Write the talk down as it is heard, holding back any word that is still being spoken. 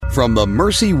from the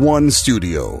Mercy One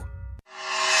studio.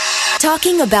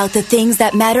 Talking about the things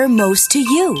that matter most to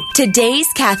you. Today's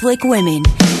Catholic Women.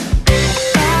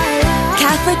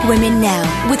 Catholic Women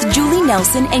Now with Julie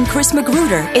Nelson and Chris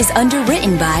Magruder is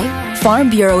underwritten by Farm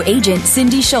Bureau agent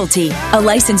Cindy Schulte, a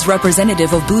licensed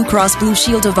representative of Blue Cross Blue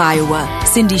Shield of Iowa.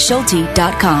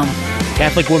 CindySchulte.com.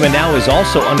 Catholic Women Now is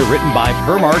also underwritten by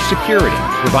Permar Security,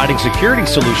 providing security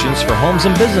solutions for homes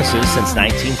and businesses since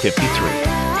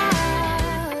 1953.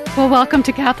 Well, welcome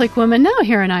to Catholic Women Now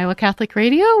here on Iowa Catholic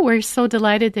Radio. We're so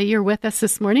delighted that you're with us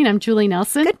this morning. I'm Julie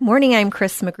Nelson. Good morning. I'm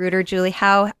Chris Magruder. Julie,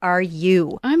 how are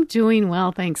you? I'm doing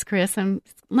well, thanks, Chris.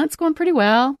 It's going pretty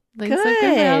well. Things are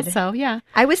going well, so yeah.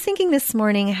 I was thinking this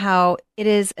morning how it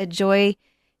is a joy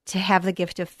to have the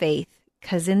gift of faith,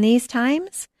 because in these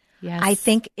times, yes. I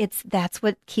think that's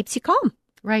what keeps you calm.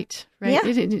 Right. Yeah.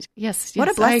 Yes. What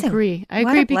a blessing. I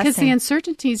agree because the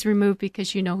uncertainty is removed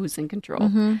because you know who's in control.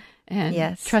 Mm-hmm.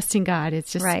 And trusting God,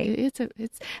 it's just, right.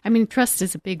 Trust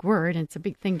is a big word and it's a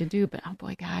big thing to do, but oh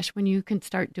boy, gosh, when you can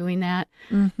start doing that,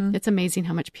 it's amazing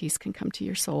how much peace can come to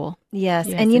your soul. Yes.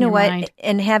 And you know what? Mind.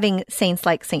 And having saints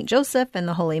like St. Joseph and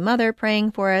the Holy Mother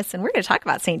praying for us, and we're going to talk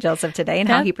about St. Joseph today and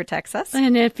how he protects us.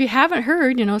 And if you haven't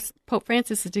heard, Pope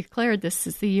Francis has declared this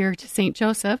is the year to St.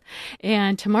 Joseph,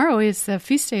 and tomorrow is the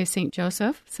feast day of St.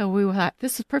 Joseph. So we will have,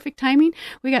 this is perfect timing.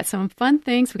 We got some fun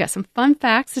things. We got some fun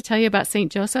facts to tell you about St.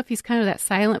 Joseph. He's kind of that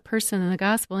silent person in the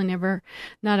gospel, and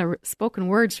not a spoken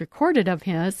words recorded of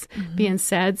his being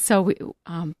said. So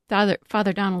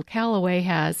Father Donald Calloway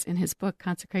has in his book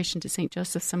Consecration to St.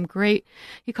 Joseph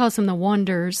he calls them the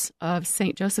wonders of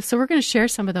St. Joseph. So we're going to share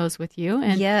some of those with you,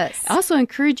 and also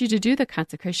encourage you to do the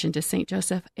consecration to St.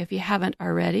 Joseph if you haven't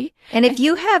already. And if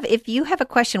you have a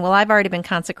question, well, I've already been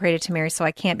consecrated to Mary, so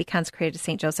I can't be consecrated to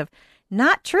St. Joseph.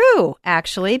 Not true,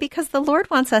 actually, because the Lord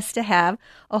wants us to have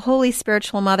a holy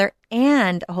spiritual mother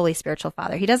and a holy spiritual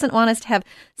father. He doesn't want us to have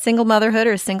single motherhood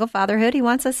or single fatherhood. He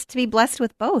wants us to be blessed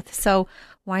with both. So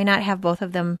why not have both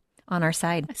of them on our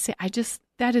side?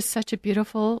 That is such a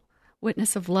beautiful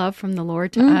witness of love from the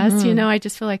Lord to us. I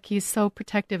just feel like he's so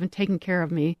protective and taking care of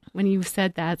me. When you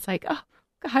said that, it's like, oh,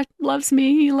 God loves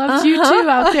me. He loves you too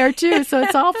out there too. So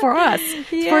it's all for us.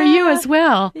 It's for you as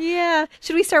well. Yeah.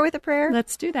 Should we start with a prayer?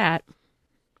 Let's do that.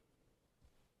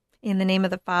 In the name of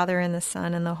the Father, and the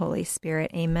Son, and the Holy Spirit.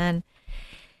 Amen.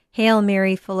 Hail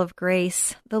Mary, full of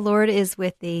grace, the Lord is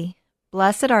with thee.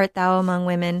 Blessed art thou among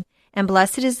women, and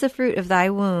blessed is the fruit of thy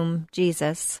womb,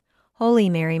 Jesus. Holy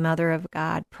Mary, Mother of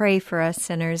God, pray for us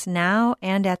sinners now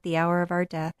and at the hour of our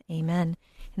death. Amen.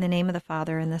 In the name of the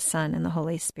Father, and the Son, and the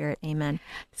Holy Spirit. Amen.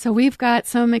 So we've got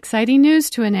some exciting news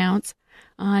to announce.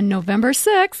 On November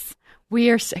 6th, we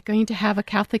are going to have a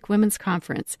Catholic Women's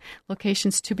Conference.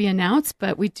 Locations to be announced,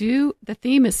 but the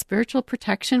theme is spiritual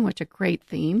protection, which is a great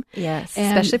theme. Yes,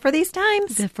 especially for these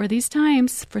times.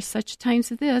 For such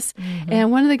times as this. And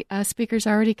one of the speakers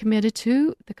already committed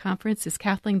to the conference is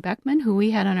Kathleen Beckman, who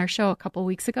we had on our show a couple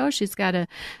weeks ago. She's got a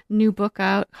new book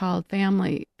out called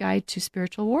Family Guide to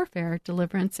Spiritual Warfare,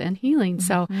 Deliverance and Healing.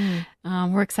 So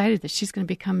we're excited that she's going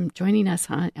to be joining us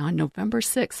on November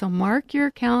 6th. So mark your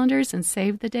calendars and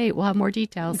save the date. We'll have more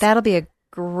details. That'll be a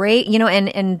great,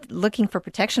 and looking for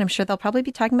protection, I'm sure they'll probably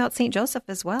be talking about St. Joseph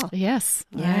as well. Yes,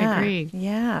 yeah, I agree.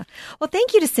 Yeah. Well,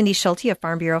 thank you to Cindy Schulte of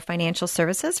Farm Bureau Financial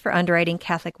Services for underwriting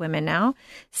Catholic Women Now.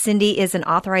 Cindy is an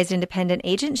authorized independent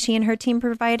agent. She and her team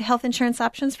provide health insurance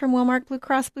options from Wellmark Blue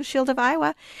Cross Blue Shield of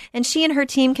Iowa, and she and her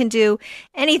team can do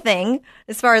anything,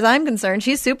 as far as I'm concerned.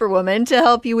 She's Superwoman to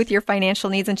help you with your financial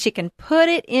needs, and she can put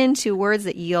it into words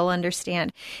that you'll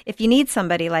understand. If you need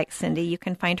somebody like Cindy, you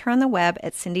can find her on the web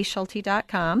at cindyschulte.com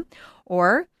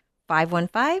or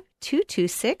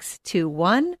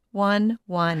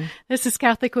 515-226-2111. This is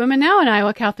Catholic Women Now on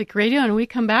Iowa Catholic Radio, and when we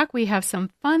come back, we have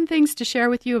some fun things to share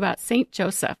with you about St.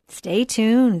 Joseph. Stay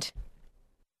tuned.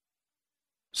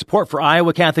 Support for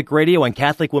Iowa Catholic Radio and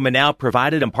Catholic Women Now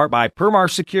provided in part by Permar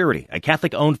Security, a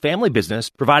Catholic-owned family business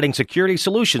providing security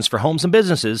solutions for homes and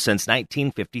businesses since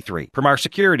 1953. Permar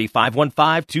Security,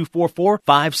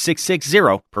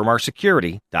 515-244-5660,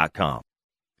 permarsecurity.com.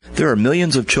 There are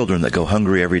millions of children that go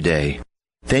hungry every day.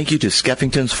 Thank you to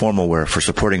Skeffington's Formalware for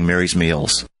supporting Mary's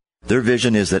Meals. Their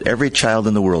vision is that every child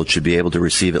in the world should be able to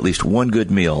receive at least one good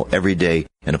meal every day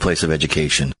in a place of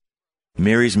education.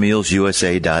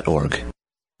 MarysMealsUSA.org.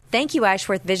 Thank you,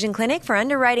 Ashworth Vision Clinic, for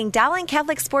underwriting Dowling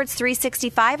Catholic Sports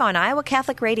 365 on Iowa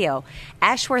Catholic Radio.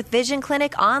 Ashworth Vision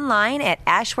Clinic online at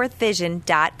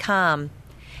ashworthvision.com.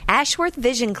 Ashworth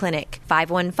Vision Clinic,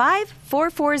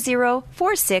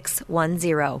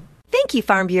 515-440-4610. Thank you,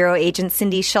 Farm Bureau agent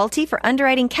Cindy Schulte, for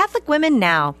underwriting Catholic Women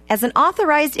Now. As an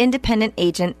authorized independent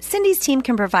agent, Cindy's team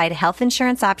can provide health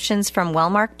insurance options from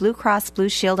Wellmark Blue Cross Blue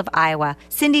Shield of Iowa.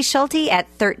 Cindy Schulte at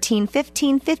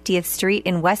 1315 50th Street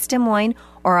in West Des Moines,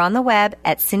 or on the web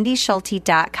at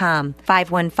cindyschulte.com.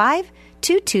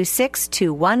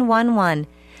 515-226-2111.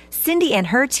 Cindy and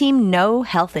her team know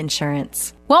health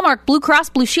insurance. Wellmark Blue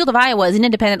Cross Blue Shield of Iowa is an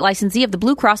independent licensee of the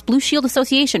Blue Cross Blue Shield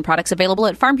Association. Products available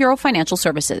at Farm Bureau Financial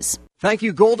Services. Thank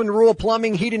you, Golden Rule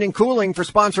Plumbing, Heating, and Cooling, for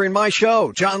sponsoring my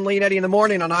show. John Leonetti in the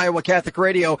morning on Iowa Catholic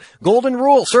Radio. Golden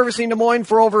Rule, servicing Des Moines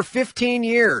for over 15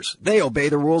 years. They obey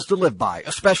the rules to live by,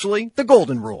 especially the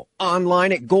Golden Rule.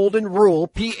 Online at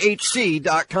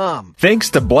goldenrulephc.com. Thanks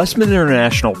to Blessman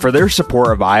International for their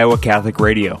support of Iowa Catholic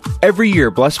Radio. Every year,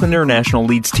 Blessman International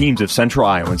leads teams of Central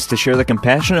Iowans to share the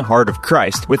compassionate heart of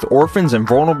Christ with orphans and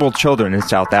vulnerable children in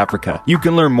South Africa. You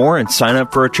can learn more and sign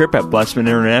up for a trip at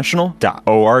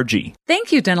blessmaninternational.org.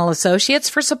 Thank you, Dental Associates,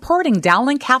 for supporting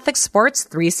Dowling Catholic Sports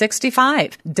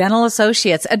 365. Dental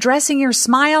Associates, addressing your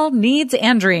smile, needs,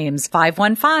 and dreams.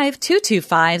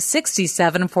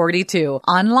 515-225-6742.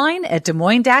 Online at Des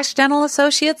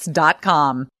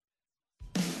Moines-DentalAssociates.com.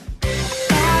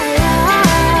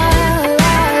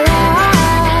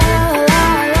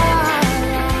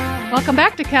 Welcome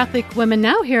back to Catholic Women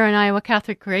Now here on Iowa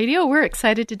Catholic Radio. We're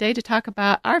excited today to talk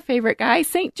about our favorite guy,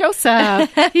 St.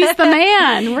 Joseph. He's the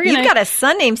man. You've got a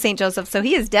son named St. Joseph, so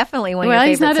he is definitely one of your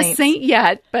favorite saints. Well, he's not saints. a saint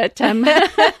yet, but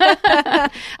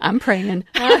I'm praying.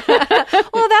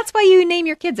 Well, that's why you name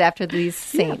your kids after these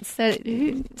saints.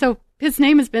 So his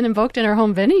name has been invoked in our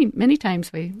home many times.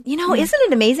 Isn't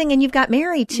it amazing? And you've got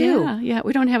Mary, too. Yeah.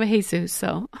 We don't have a Jesus,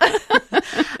 so.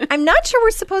 I'm not sure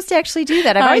we're supposed to actually do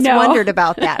that. I've always wondered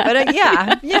about that. But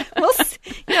yeah. We'll see.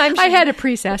 I'm sure. I had a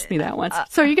priest ask me that once.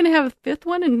 So are you going to have a fifth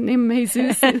one and name him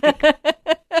Jesus?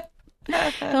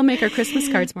 They'll make our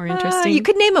Christmas cards more interesting. You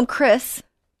could name him Chris.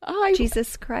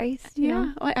 Jesus Christ.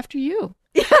 Yeah, after you.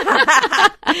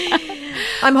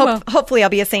 Hopefully I'll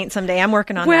be a saint someday. I'm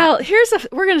working on that. Well,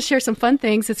 we're going to share some fun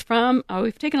things. It's from,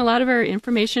 we've taken a lot of our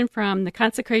information from the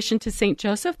Consecration to St.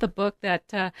 Joseph, the book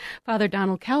that Father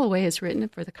Donald Calloway has written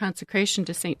for the Consecration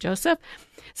to St. Joseph.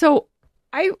 So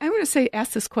I want to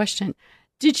ask this question.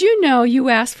 Did you know you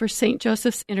ask for St.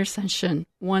 Joseph's intercession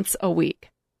once a week?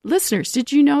 Listeners,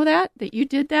 did you know that you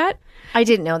did that? I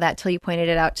didn't know that till you pointed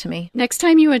it out to me. Next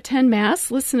time you attend Mass,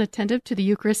 listen attentive to the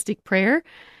Eucharistic prayer.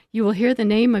 You will hear the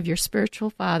name of your spiritual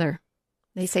father.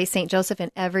 They say St. Joseph in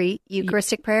every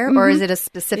Eucharistic prayer, or is it a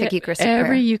specific Eucharistic prayer?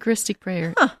 Every Eucharistic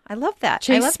prayer. I love that.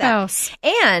 Chaste I love spouse.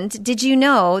 That. And did you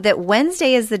know that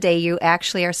Wednesday is the day you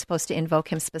actually are supposed to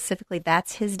invoke him specifically?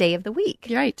 That's his day of the week.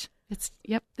 Right.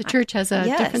 The church has a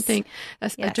different thing,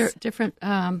 a different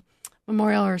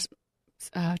memorial or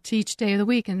to each day of the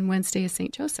week, and Wednesday is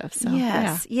St. Joseph. So,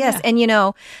 yes. And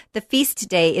the feast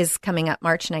day is coming up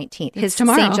March 19th. His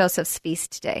St. Joseph's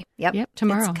feast day. Yep,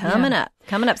 tomorrow. It's coming up.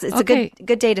 So it's a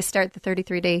good day to start the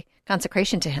 33-day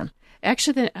consecration to him.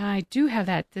 Actually, I do have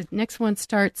that. The next one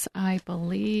starts, I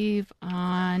believe,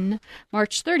 on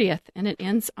March 30th, and it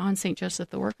ends on St. Joseph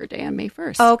the Worker Day on May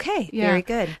 1st. Okay, very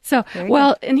good. So,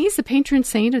 and he's the patron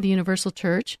saint of the Universal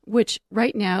Church, which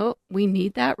right now we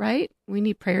need that, right? We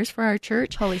need prayers for our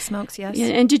church. Holy smokes, yes. Yeah,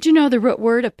 and did you know the root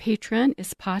word of patron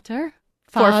is pater?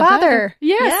 Father.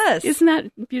 Yes. Isn't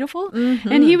that beautiful?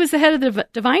 Mm-hmm. And he was the head of the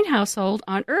divine household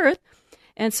on earth.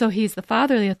 And so he's the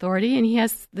fatherly authority, and he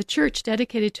has the church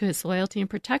dedicated to his loyalty and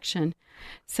protection.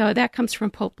 So that comes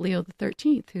from Pope Leo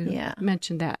XIII, who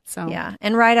mentioned that. So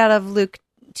and right out of Luke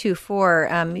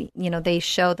 2:4, they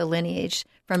show the lineage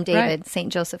from David. Right.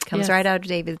 Saint Joseph comes right out of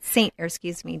David's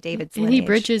lineage. And he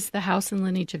bridges the house and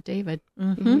lineage of David.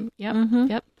 Mm-hmm.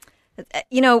 Yep.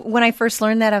 When I first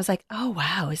learned that, I was like, oh,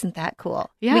 wow, isn't that cool?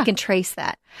 Yeah. We can trace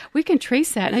that.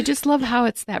 And I just love how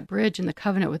it's that bridge in the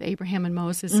covenant with Abraham and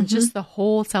Moses and just the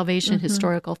whole salvation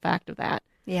historical fact of that.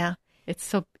 Yeah. It's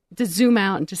so to zoom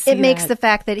out and to see it makes the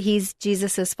fact that he's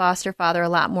Jesus's foster father a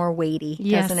lot more weighty,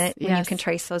 doesn't it? When you can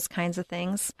trace those kinds of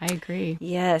things. I agree.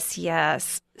 Yes.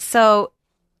 So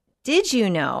did you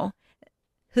know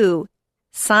who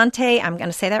Santo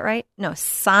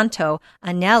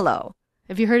Anello.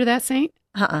 Have you heard of that saint?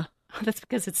 That's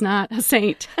because it's not a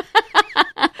saint.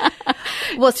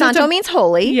 Well, Santo means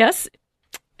holy. Yes.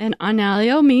 And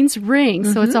Anello means ring.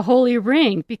 So it's a holy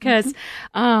ring because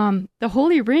the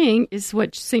holy ring is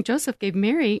what St. Joseph gave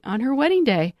Mary on her wedding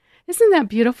day. Isn't that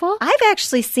beautiful? I've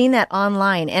actually seen that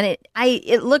online, and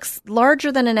it looks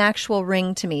larger than an actual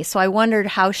ring to me. So I wondered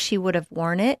how she would have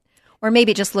worn it, or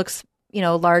maybe it just looks,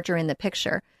 larger in the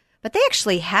picture. But they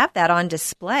actually have that on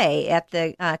display at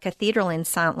the cathedral in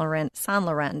San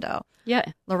Lorenzo. Yeah.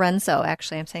 Lorenzo,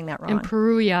 actually. I'm saying that wrong. In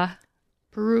Perugia,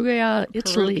 Italy,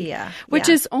 Perugia, which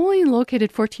is only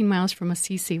located 14 miles from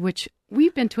Assisi, which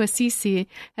we've been to Assisi,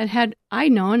 and had I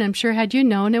known, I'm sure had you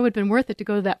known, it would have been worth it to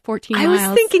go to that 14 miles. I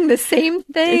was thinking the same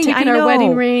thing. Taking our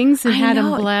wedding rings and had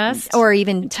them blessed. Or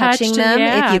even touching them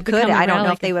if you could. I don't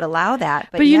know if they would allow that.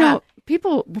 But you know,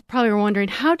 people probably were wondering,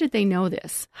 how did they know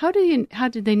this? How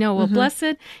did they know? Well,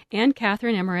 Blessed Anne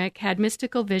Catherine Emmerich had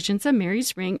mystical visions of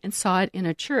Mary's ring and saw it in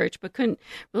a church, but couldn't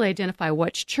really identify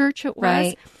which church it was.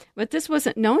 Right. But this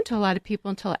wasn't known to a lot of people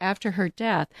until after her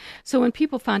death. So when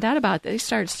people found out about it, they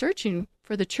started searching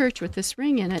for the church with this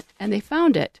ring in it, and they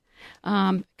found it.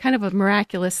 Kind of a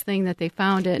miraculous thing that they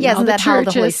found it. Yeah, isn't that how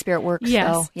the Holy Spirit works?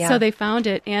 Yes. Though? Yeah. So they found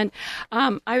it. And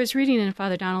I was reading in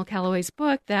Father Donald Calloway's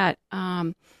book that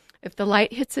if the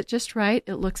light hits it just right,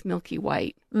 it looks milky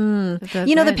white. You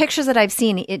know, the pictures that I've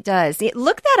seen, it does.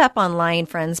 Look that up online,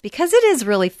 friends, because it is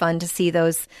really fun to see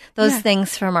those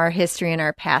things from our history and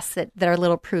our past that are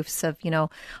little proofs of, you know,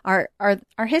 our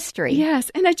history. Yes,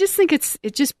 and I just think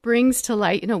it just brings to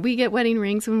light, you know, we get wedding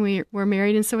rings when we're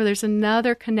married, and so there's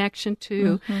another connection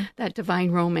to that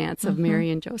divine romance of Mary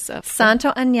and Joseph.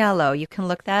 Santo Agnello, you can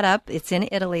look that up. It's in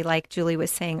Italy, like Julie was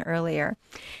saying earlier.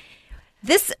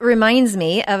 This reminds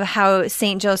me of how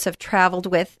St. Joseph traveled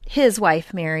with his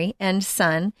wife, Mary, and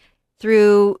son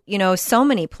through, you know, so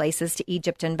many places to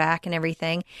Egypt and back and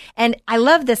everything. And I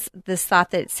love this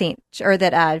thought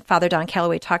that Father Don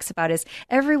Calloway talks about is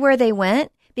everywhere they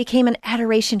went became an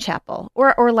adoration chapel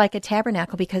or like a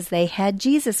tabernacle because they had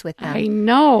Jesus with them. I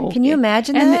know. Can you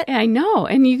imagine that? I know.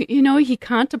 And you know, he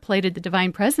contemplated the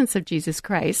divine presence of Jesus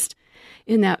Christ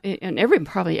in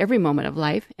probably every moment of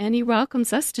life, and he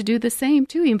welcomes us to do the same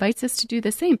too. He invites us to do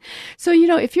the same. So, you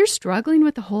know, if you're struggling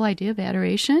with the whole idea of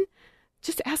adoration,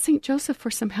 just ask St. Joseph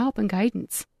for some help and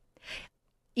guidance.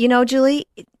 You know, Julie,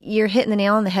 you're hitting the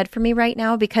nail on the head for me right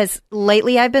now because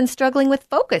lately I've been struggling with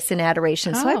focus in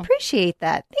adoration. So I appreciate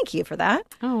that. Thank you for that.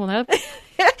 Oh, well,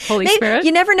 Holy Spirit.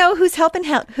 You never know who's helping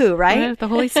who, right? Yeah, the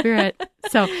Holy Spirit.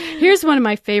 So here's one of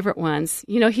my favorite ones.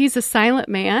 You know, he's a silent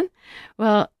man.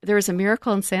 Well, there was a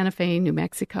miracle in Santa Fe, New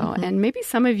Mexico, and maybe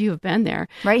some of you have been there.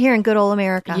 Right here in good old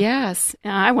America. Yes.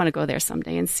 I want to go there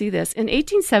someday and see this. In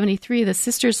 1873, the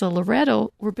Sisters of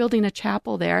Loretto were building a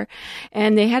chapel there,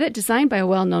 and they had it designed by a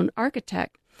well-known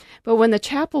architect. But when the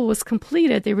chapel was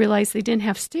completed, they realized they didn't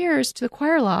have stairs to the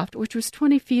choir loft, which was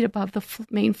 20 feet above the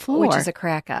main floor. Which is a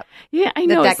crack up. Yeah, I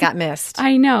know. That got missed.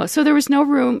 I know. So there was no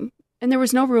room, and there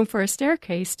was no room for a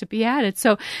staircase to be added.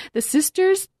 So the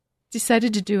sisters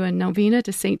decided to do a novena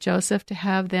to St. Joseph to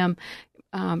have them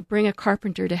bring a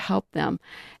carpenter to help them.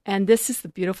 And this is the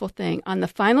beautiful thing. On the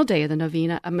final day of the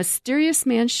novena, a mysterious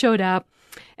man showed up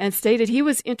and stated he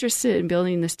was interested in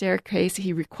building the staircase.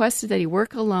 He requested that he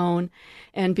work alone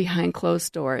and behind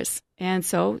closed doors. And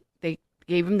so they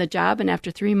gave him the job, and after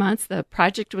 3 months, the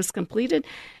project was completed.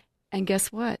 And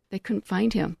guess what? They couldn't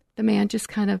find him. The man just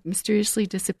kind of mysteriously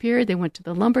disappeared. They went to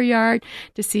the lumber yard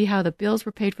to see how the bills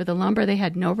were paid for the lumber. They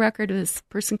had no record of this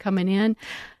person coming in,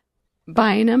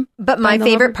 buying them. But my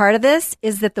favorite part of this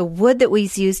is that the wood that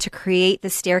was used to create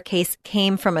the staircase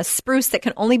came from a spruce that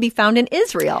can only be found in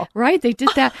Israel. Right, they did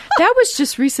that. That was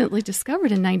just recently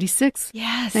discovered in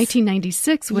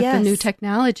 1996 with the new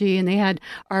technology, and they had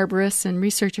arborists and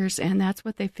researchers, and that's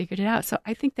what they figured it out. So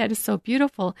I think that is so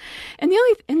beautiful. And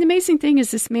the amazing thing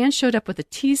is this man showed up with a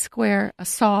T-square, a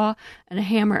saw, and a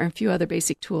hammer, and a few other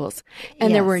basic tools.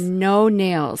 And there were no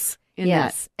nails.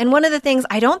 Yes. And one of the things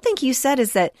I don't think you said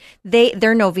is that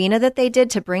their novena that they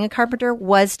did to bring a carpenter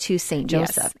was to St.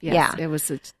 Joseph. Yes, it was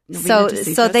a novena to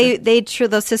St. Joseph.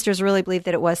 Those sisters really believe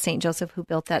that it was St. Joseph who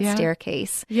built that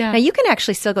staircase. Yeah. Now you can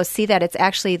actually still go see that. It's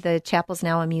actually, the chapel's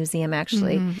now a museum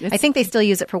actually. I think they still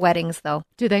use it for weddings though.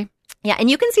 Do they? Yeah, and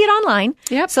you can see it online.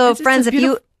 Yep. So friends, if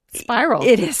you spiral.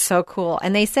 It is so cool.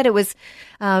 And they said it was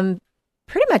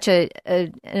pretty much an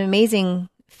amazing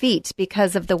feat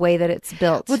because of the way that it's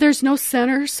built. Well, there's no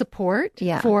center support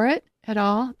for it at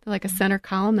all, like a center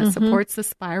column that supports the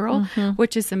spiral,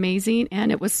 which is amazing.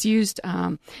 And it was used,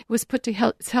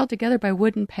 it's held together by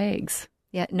wooden pegs.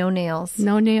 Yeah, no nails.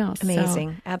 No nails.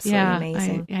 Amazing. So, absolutely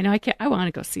amazing. I know. I want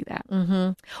to go see that.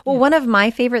 Well, one of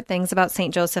my favorite things about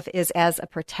St. Joseph is as a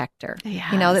protector.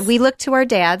 Yes. You know, that we look to our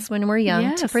dads when we're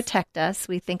young to protect us.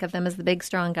 We think of them as the big,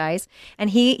 strong guys.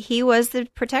 And he was the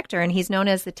protector, and he's known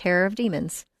as the terror of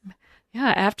demons.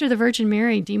 Yeah, after the Virgin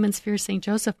Mary, demons fear St.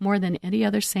 Joseph more than any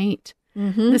other saint.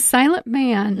 The silent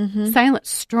man, silent,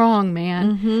 strong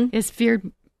man, is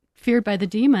feared feared by the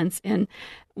demons. And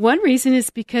one reason is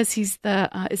because he's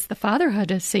it's the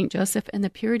fatherhood of St. Joseph and the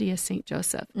purity of St.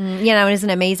 Joseph. Isn't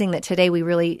it amazing that today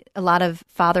a lot of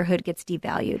fatherhood gets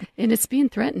devalued, and it's being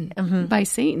threatened by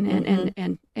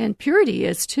Satan, and purity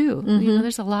is too.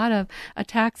 There's a lot of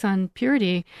attacks on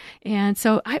purity, and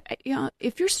so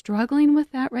if you're struggling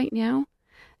with that right now,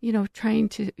 trying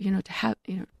to to have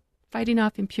fighting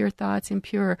off impure thoughts,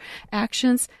 impure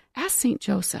actions, ask St.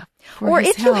 Joseph for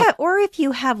his help. Or if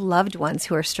you have loved ones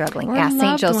who are struggling, ask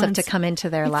St. Joseph to come into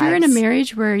their lives. If you're in a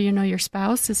marriage where your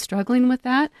spouse is struggling with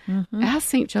that, ask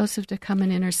St. Joseph to come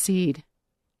and intercede.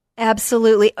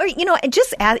 Absolutely. Or,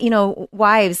 just add,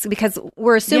 wives, because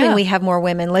we're assuming we have more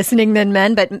women listening than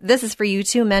men, but this is for you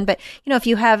too, men. But, if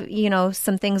you have,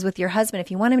 some things with your husband,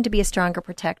 if you want him to be a stronger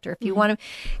protector, if you want him,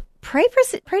 pray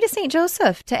to St.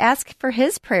 Joseph to ask for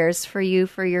his prayers for you,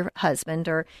 for your husband,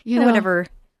 or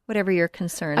whatever your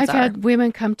concerns are. I've had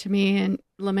women come to me and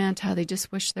lament how they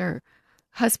just wish their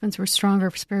husbands were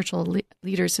stronger spiritual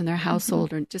leaders in their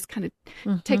household, or just kind of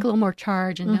take a little more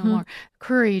charge and a little more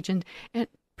courage, and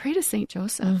pray to St.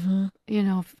 Joseph,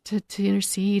 to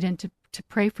intercede and to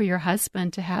pray for your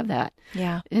husband to have that,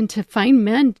 and to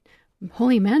find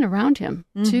holy men around him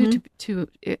to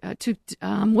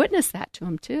witness that to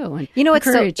him too. And it's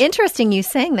so interesting you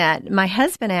saying that. My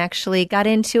husband actually got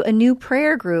into a new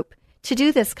prayer group to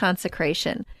do this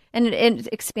consecration. And it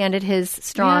expanded his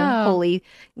strong, holy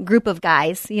group of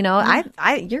guys. You're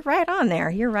right on there.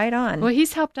 You're right on. Well,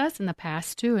 he's helped us in the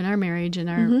past, too, in our marriage and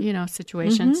our,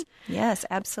 situations. Yes,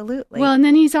 absolutely. Well, and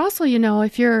then he's also,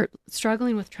 if you're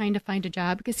struggling with trying to find a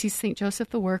job, because he's St. Joseph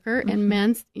the worker, and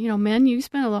men, you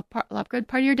spend a good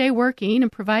part of your day working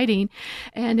and providing.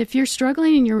 And if you're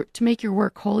struggling to make your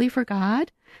work holy for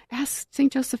God, ask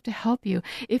St. Joseph to help you.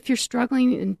 If you're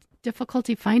struggling in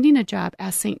difficulty finding a job,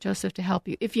 ask St. Joseph to help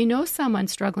you. If you know someone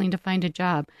struggling to find a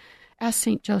job, ask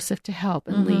St. Joseph to help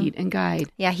and lead and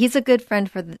guide. Yeah, he's a good friend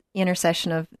for the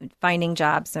intercession of finding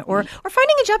jobs or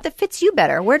finding a job that fits you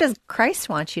better. Where does Christ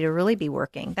want you to really be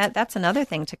working? That's another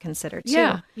thing to consider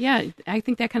too. Yeah. I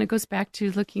think that kind of goes back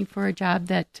to looking for a job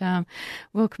that can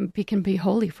be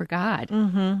holy for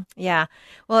God. Yeah.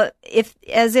 Well,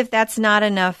 if that's not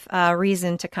enough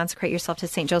reason to consecrate yourself to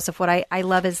St. Joseph, what I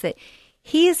love is that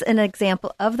he's an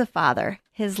example of the Father,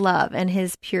 his love and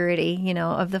his purity,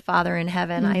 of the Father in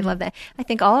heaven. I love that. I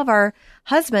think all of our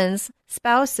husbands,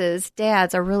 spouses,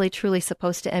 dads are really, truly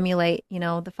supposed to emulate,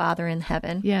 the Father in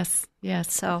heaven. Yes.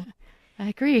 So I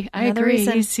agree.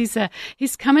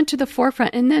 He's coming to the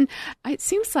forefront. And then it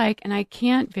seems like, and I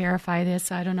can't verify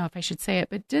this, I don't know if I should say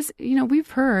it, but we've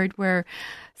heard where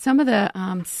some of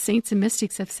the saints and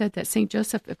mystics have said that St.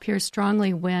 Joseph appears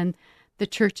strongly when the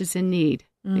church is in need.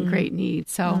 In great need.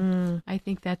 So I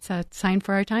think that's a sign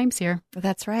for our times here.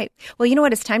 That's right. Well, you know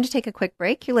what? It's time to take a quick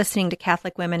break. You're listening to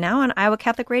Catholic Women Now on Iowa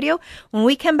Catholic Radio. When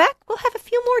we come back, we'll have a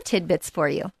few more tidbits for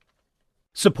you.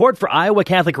 Support for Iowa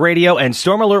Catholic Radio and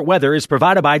Storm Alert Weather is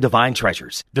provided by Divine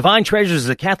Treasures. Divine Treasures is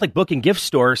a Catholic book and gift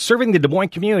store serving the Des Moines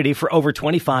community for over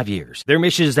 25 years. Their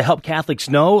mission is to help Catholics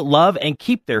know, love, and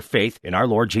keep their faith in our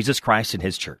Lord Jesus Christ and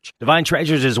His Church. Divine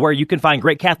Treasures is where you can find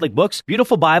great Catholic books,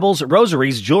 beautiful Bibles,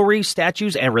 rosaries, jewelry,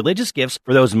 statues, and religious gifts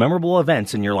for those memorable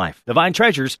events in your life. Divine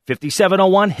Treasures,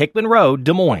 5701 Hickman Road,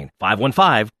 Des Moines,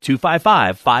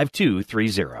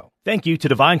 515-255-5230. Thank you to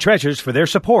Divine Treasures for their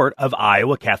support of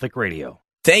Iowa Catholic Radio.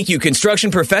 Thank you, Construction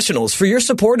Professionals, for your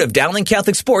support of Dowling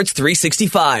Catholic Sports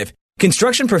 365.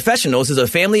 Construction Professionals is a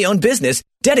family-owned business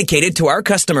dedicated to our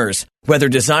customers. Whether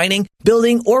designing,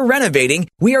 building, or renovating,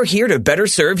 we are here to better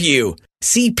serve you.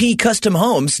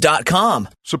 CPCustomHomes.com.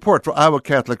 Support for Iowa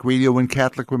Catholic Radio and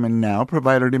Catholic Women Now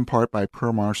provided in part by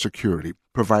Permar Security,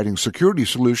 providing security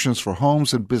solutions for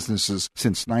homes and businesses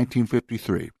since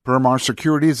 1953. Permar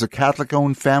Security is a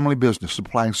Catholic-owned family business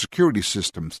supplying security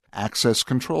systems, access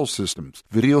control systems,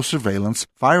 video surveillance,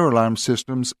 fire alarm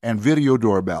systems, and video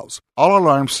doorbells. All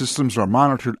alarm systems are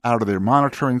monitored out of their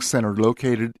monitoring center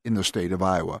located in the state of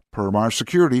Iowa. Permar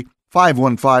Security,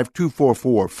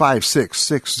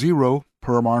 515-244-5660,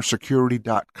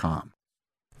 PermarSecurity.com.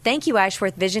 Thank you,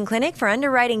 Ashworth Vision Clinic, for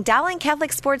underwriting Dowling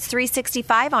Catholic Sports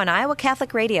 365 on Iowa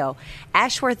Catholic Radio.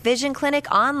 Ashworth Vision Clinic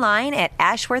online at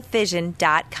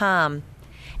ashworthvision.com.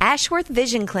 Ashworth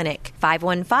Vision Clinic,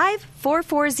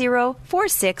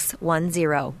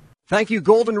 515-440-4610. Thank you,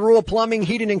 Golden Rule Plumbing,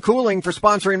 Heating, and Cooling, for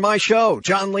sponsoring my show.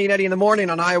 John Lee and Eddie in the morning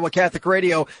on Iowa Catholic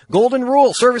Radio. Golden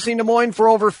Rule, servicing Des Moines for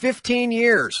over 15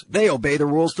 years. They obey the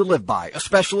rules to live by,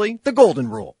 especially the Golden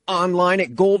Rule. online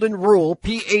at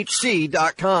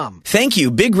goldenrulephc.com. Thank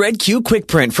you, Big Red Q Quick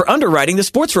Print, for underwriting the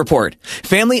sports report.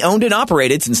 Family owned and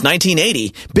operated since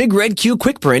 1980, Big Red Q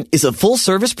Quick Print is a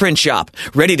full-service print shop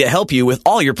ready to help you with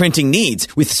all your printing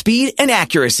needs with speed and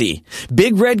accuracy.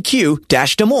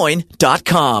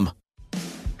 BigRedQ-DesMoines.com.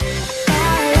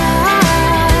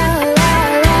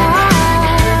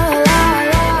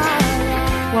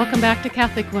 Welcome back to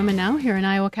Catholic Women Now here in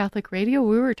Iowa Catholic Radio.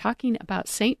 We were talking about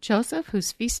St. Joseph,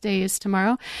 whose feast day is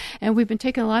tomorrow, and we've been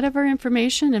taking a lot of our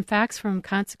information and facts from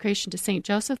Consecration to St.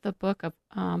 Joseph, the book of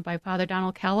by Father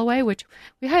Donald Calloway, which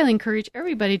we highly encourage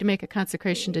everybody to make a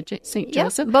consecration to St.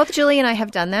 Joseph. Both Julie and I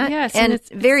have done that. Yes, and it's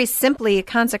very simply a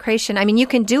consecration. I mean, you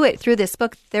can do it through this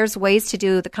book. There's ways to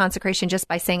do the consecration just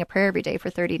by saying a prayer every day for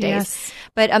 30 days. Yes.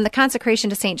 But the consecration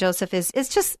to St. Joseph is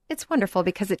just, it's wonderful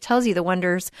because it tells you the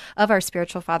wonders of our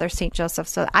spiritual father, St. Joseph.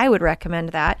 So I would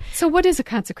recommend that. So what is a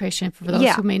consecration for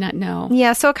those who may not know?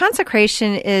 Yeah, so a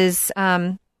consecration is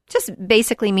just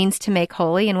basically means to make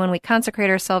holy. And when we consecrate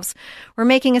ourselves, we're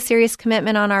making a serious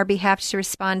commitment on our behalf to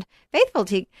respond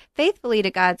faithfully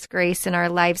to God's grace in our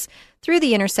lives through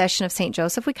the intercession of St.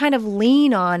 Joseph. We kind of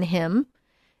lean on him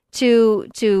to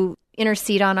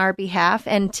intercede on our behalf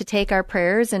and to take our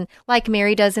prayers. And like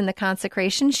Mary does in the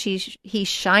consecration, he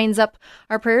shines up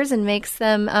our prayers and makes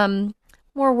them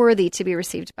more worthy to be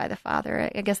received by the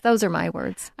Father. I guess those are my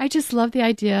words. I just love the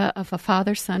idea of a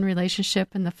father-son relationship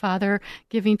and the Father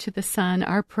giving to the Son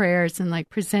our prayers and like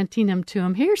presenting them to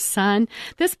him. Here, son,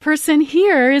 this person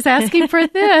here is asking for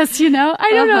this, I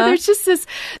don't know.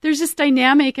 There's this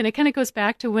dynamic, and it kind of goes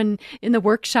back to when in the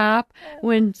workshop,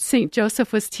 when St.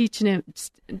 Joseph was teaching him,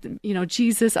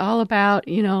 Jesus all about,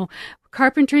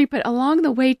 carpentry, but along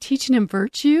the way teaching him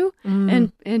virtue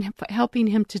and helping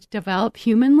him to develop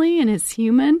humanly and his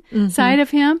human side of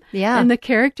him and the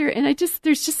character. And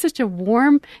there's just such a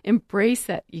warm embrace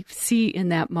that you see in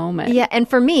that moment. Yeah, and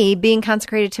for me, being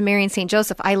consecrated to Mary and St.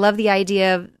 Joseph, I love the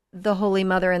idea of the Holy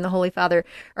Mother and the Holy Father,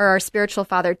 or our spiritual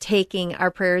father, taking our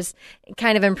prayers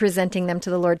kind of and presenting them to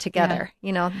the Lord together,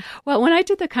 Well, when I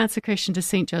did the consecration to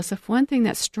St. Joseph, one thing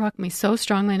that struck me so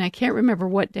strongly, and I can't remember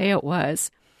what day it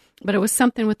was, but it was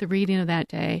something with the reading of that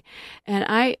day. And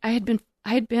I had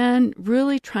been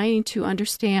really trying to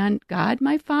understand God,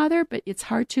 my Father, but it's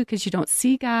hard to because you don't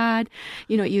see God.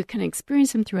 You can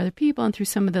experience him through other people and through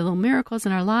some of the little miracles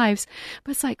in our lives.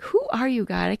 But it's like, who are you,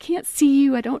 God? I can't see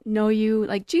you. I don't know you.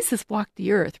 Like Jesus walked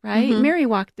the earth, right? Mary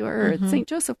walked the earth. St.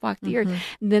 Joseph walked the earth.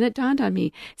 And then it dawned on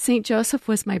me, St. Joseph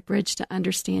was my bridge to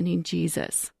understanding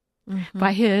Jesus.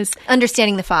 By his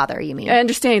understanding the Father, you mean?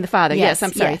 Understanding the Father. Yes,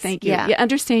 I'm sorry. Yes, Thank you. yeah.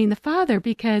 Understanding the Father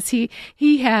because he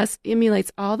emulates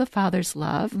all the Father's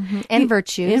love and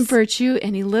virtue,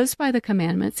 and he lives by the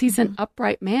commandments. He's an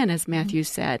upright man, as Matthew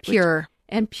said, pure.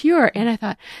 And I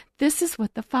thought, this is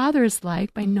what the Father is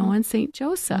like by knowing St.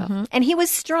 Joseph. And he was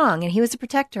strong, and he was a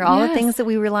protector, all the things that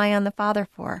we rely on the Father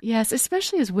for. Yes,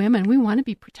 especially as women, we want to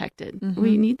be protected.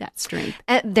 We need that strength.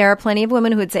 There are plenty of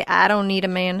women who would say, I don't need a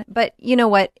man. But you know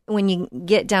what? When you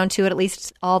get down to it, at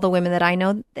least all the women that I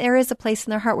know, there is a place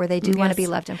in their heart where they do want to be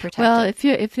loved and protected. Well,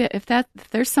 if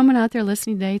there's someone out there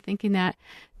listening today thinking that,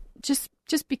 just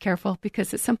be careful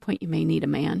because at some point you may need a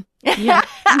man. Yeah,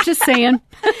 I'm just saying.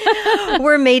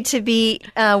 We're made to be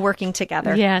working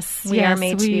together. Yes, we are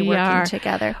made to be working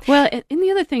together. Well, and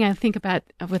the other thing I think about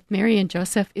with Mary and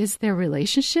Joseph is their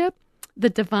relationship. The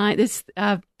divine,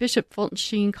 Bishop Fulton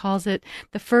Sheen calls it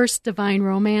the first divine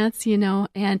romance,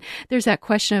 and there's that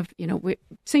question of,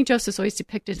 St. Joseph's always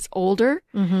depicted as older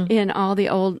in all the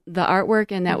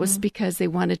artwork, and that was because they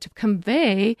wanted to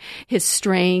convey his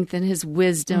strength and his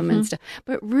wisdom and stuff.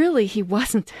 But really, he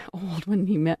wasn't old when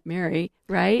he met Mary,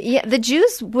 right? Yeah, the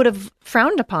Jews would have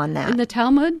frowned upon that. In the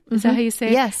Talmud, is that how you say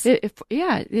it? Yes.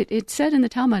 It said in the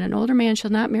Talmud, an older man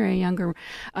shall not marry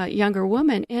a younger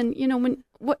woman. And,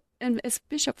 and as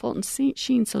Bishop Fulton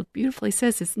Sheen so beautifully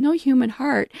says, is no human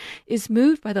heart is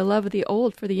moved by the love of the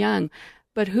old for the young,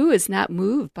 but who is not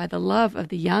moved by the love of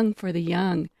the young for the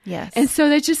young? Yes. And so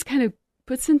that just kind of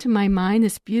puts into my mind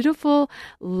this beautiful,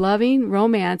 loving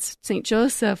romance, St.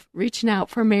 Joseph reaching out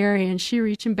for Mary and she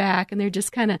reaching back, and they're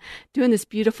just kind of doing this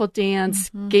beautiful dance,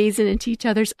 gazing into each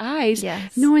other's eyes,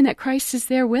 knowing that Christ is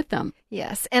there with them.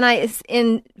 Yes.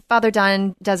 And Father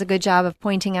Don does a good job of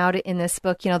pointing out in this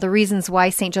book, the reasons why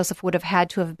St. Joseph would have had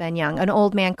to have been young. An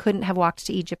old man couldn't have walked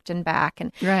to Egypt and back,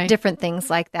 and different things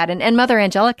like that. And Mother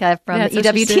Angelica from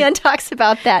EWTN talks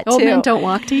about that, too. Old men don't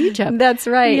walk to Egypt. That's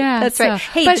right. Yeah, That's right.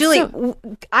 Hey, Julie,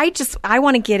 I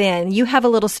want to get in. You have a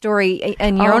little story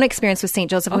and your own experience with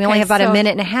St. Joseph. We only have about a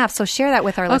minute and a half, so share that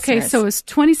with our listeners. Okay, so it was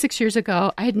 26 years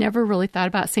ago. I had never really thought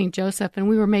about St. Joseph, and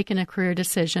we were making a career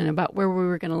decision about where we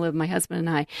were going to live, my husband and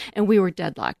I, and we were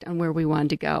deadlocked on where we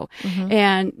wanted to go. Mm-hmm.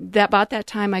 And about that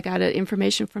time, I got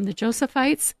information from the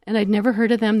Josephites, and I'd never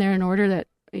heard of them. They're an order that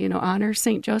honor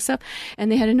St. Joseph.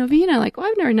 And they had a novena. Like,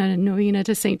 I've never done a novena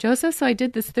to St. Joseph. So I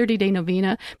did this 30-day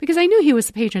novena because I knew he was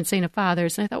the patron saint of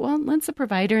fathers. And I thought, well, Lent's a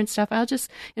provider and stuff. I'll just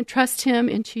entrust him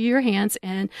into your hands.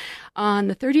 And on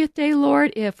the 30th day,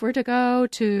 Lord, if we're to go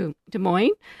to Des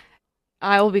Moines,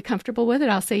 I will be comfortable with it.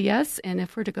 I'll say yes. And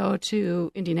if we're to go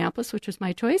to Indianapolis, which was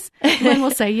my choice, then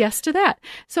we'll say yes to that.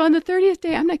 So on the 30th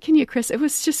day, I'm not kidding you, Chris, it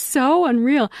was just so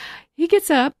unreal. He gets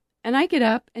up and I get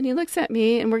up and he looks at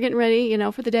me and we're getting ready,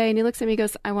 for the day. And he looks at me and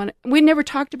goes, we never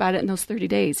talked about it in those 30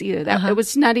 days either. It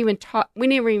was not even we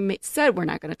never even said we're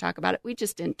not going to talk about it. We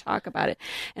just didn't talk about it.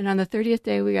 And on the 30th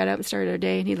day, we got up and started our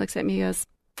day and he looks at me and goes,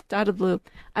 out of the blue,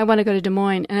 I want to go to Des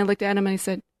Moines. And I looked at him and I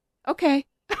said, okay.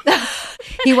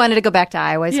 He wanted to go back to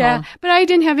Iowa. Yeah, but I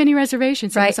didn't have any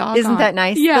reservations. Right. It was all Isn't gone. that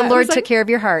nice? Yeah, the Lord took care of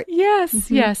your heart. Yes,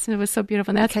 mm-hmm. Yes. And it was so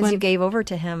beautiful. And that's because you gave over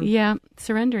to him. Yeah,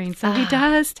 surrendering. So he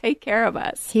does take care of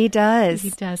us. He does. He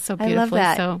does so beautifully. I love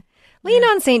that. So lean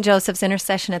on St. Joseph's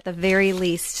intercession at the very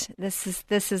least. This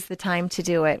is the time to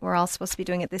do it. We're all supposed to be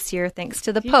doing it this year thanks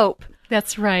to the Pope.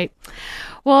 That's right.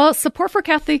 Well, support for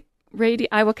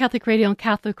Iowa Catholic Radio and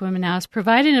Catholic Women Now is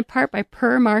provided in part by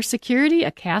Per-Mar Security,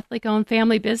 a Catholic-owned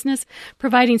family business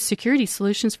providing security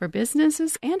solutions for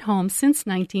businesses and homes since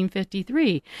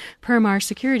 1953. Per-Mar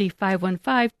Security,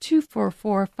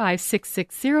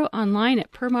 515-244-5660, online at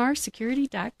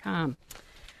permarsecurity.com.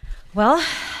 Well,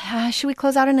 should we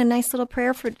close out in a nice little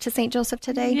prayer to St. Joseph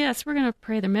today? Yes, we're going to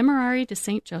pray the Memorare to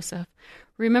St. Joseph.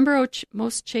 Remember, O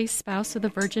most chaste spouse of the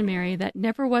Virgin Mary, that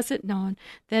never was it known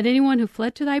that anyone who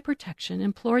fled to thy protection,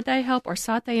 implored thy help, or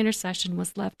sought thy intercession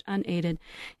was left unaided.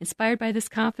 Inspired by this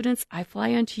confidence, I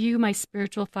fly unto you, my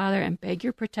spiritual Father, and beg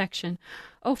your protection.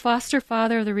 O foster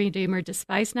Father of the Redeemer,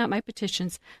 despise not my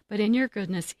petitions, but in your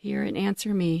goodness hear and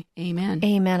answer me. Amen.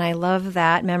 Amen. I love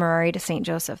that Memorare to St.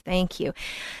 Joseph. Thank you.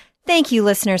 Thank you,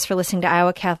 listeners, for listening to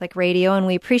Iowa Catholic Radio, and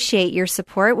we appreciate your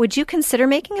support. Would you consider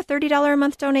making a $30 a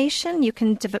month donation? You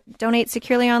can donate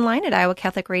securely online at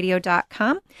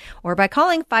iowacatholicradio.com or by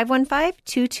calling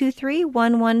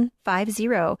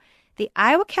 515-223-1150. The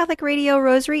Iowa Catholic Radio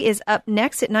Rosary is up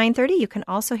next at 9:30. You can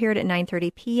also hear it at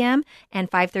 9:30 p.m.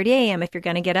 and 5:30 a.m. if you're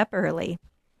going to get up early.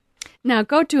 Now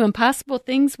go do impossible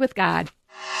things with God.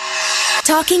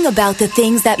 Talking about the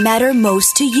things that matter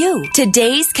most to you.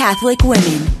 Today's Catholic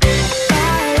Women.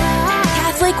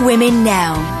 Catholic Women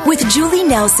Now with Julie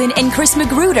Nelson and Chris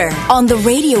Magruder on the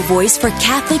radio voice for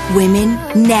Catholic Women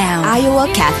Now.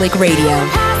 Iowa Catholic Radio.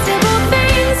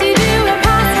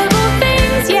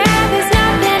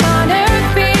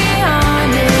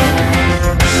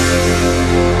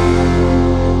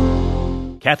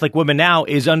 Catholic Women Now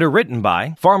is underwritten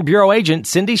by Farm Bureau agent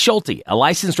Cindy Schulte, a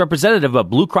licensed representative of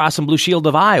Blue Cross and Blue Shield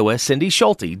of Iowa,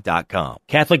 cindyschulte.com.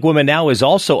 Catholic Women Now is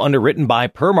also underwritten by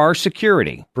Per-Mar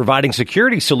Security, providing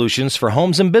security solutions for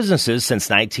homes and businesses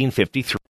since 1953.